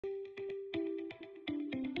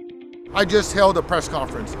I just held a press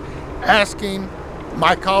conference asking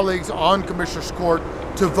my colleagues on Commissioner's Court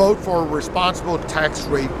to vote for a responsible tax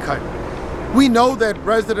rate cut. We know that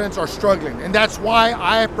residents are struggling, and that's why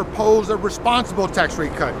I have proposed a responsible tax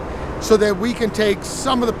rate cut, so that we can take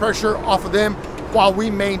some of the pressure off of them while we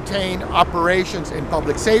maintain operations in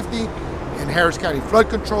public safety, in Harris County flood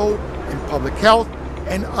control, in public health,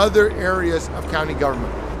 and other areas of county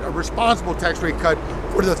government. A responsible tax rate cut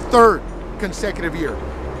for the third consecutive year.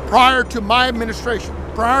 Prior to my administration,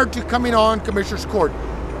 prior to coming on Commissioner's Court,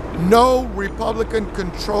 no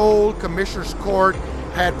Republican-controlled Commissioner's Court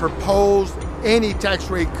had proposed any tax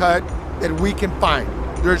rate cut that we can find.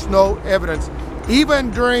 There's no evidence.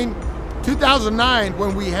 Even during 2009,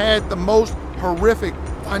 when we had the most horrific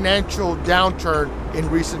financial downturn in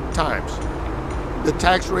recent times, the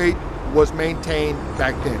tax rate was maintained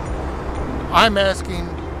back then. I'm asking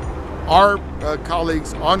our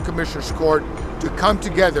colleagues on Commissioner's Court to come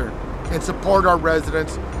together and support our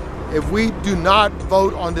residents. If we do not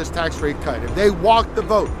vote on this tax rate cut, if they walk the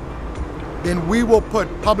vote, then we will put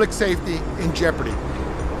public safety in jeopardy.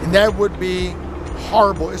 And that would be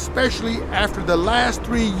horrible, especially after the last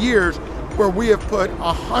 3 years where we have put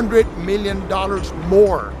 $100 million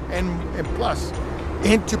more and plus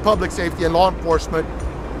into public safety and law enforcement.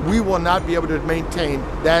 We will not be able to maintain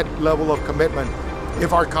that level of commitment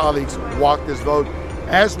if our colleagues walk this vote,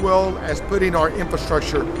 as well as putting our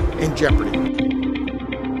infrastructure in jeopardy.